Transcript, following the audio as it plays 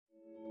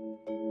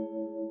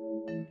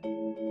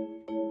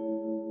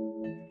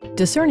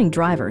Discerning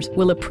drivers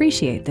will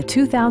appreciate the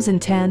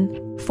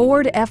 2010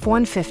 Ford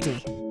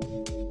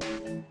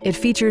F-150. It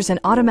features an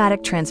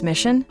automatic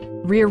transmission,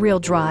 rear-wheel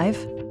drive,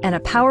 and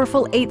a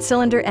powerful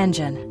 8-cylinder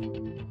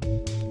engine.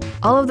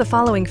 All of the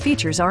following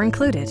features are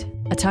included: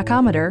 a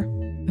tachometer,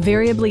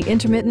 variably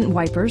intermittent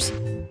wipers,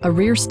 a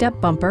rear step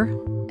bumper,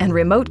 and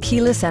remote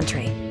keyless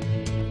entry.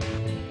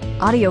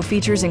 Audio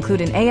features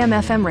include an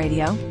AM/FM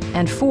radio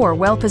and 4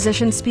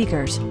 well-positioned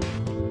speakers.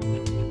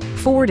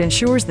 Ford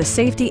ensures the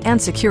safety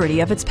and security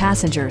of its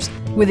passengers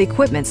with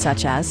equipment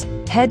such as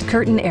head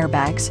curtain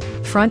airbags,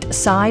 front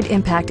side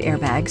impact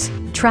airbags,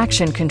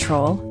 traction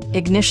control,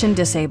 ignition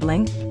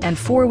disabling, and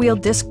 4-wheel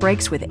disc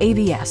brakes with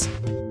ABS.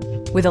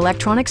 With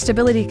electronic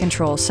stability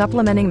control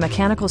supplementing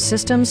mechanical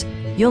systems,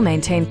 you'll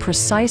maintain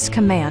precise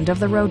command of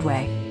the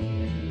roadway.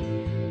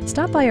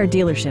 Stop by our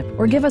dealership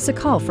or give us a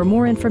call for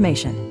more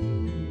information.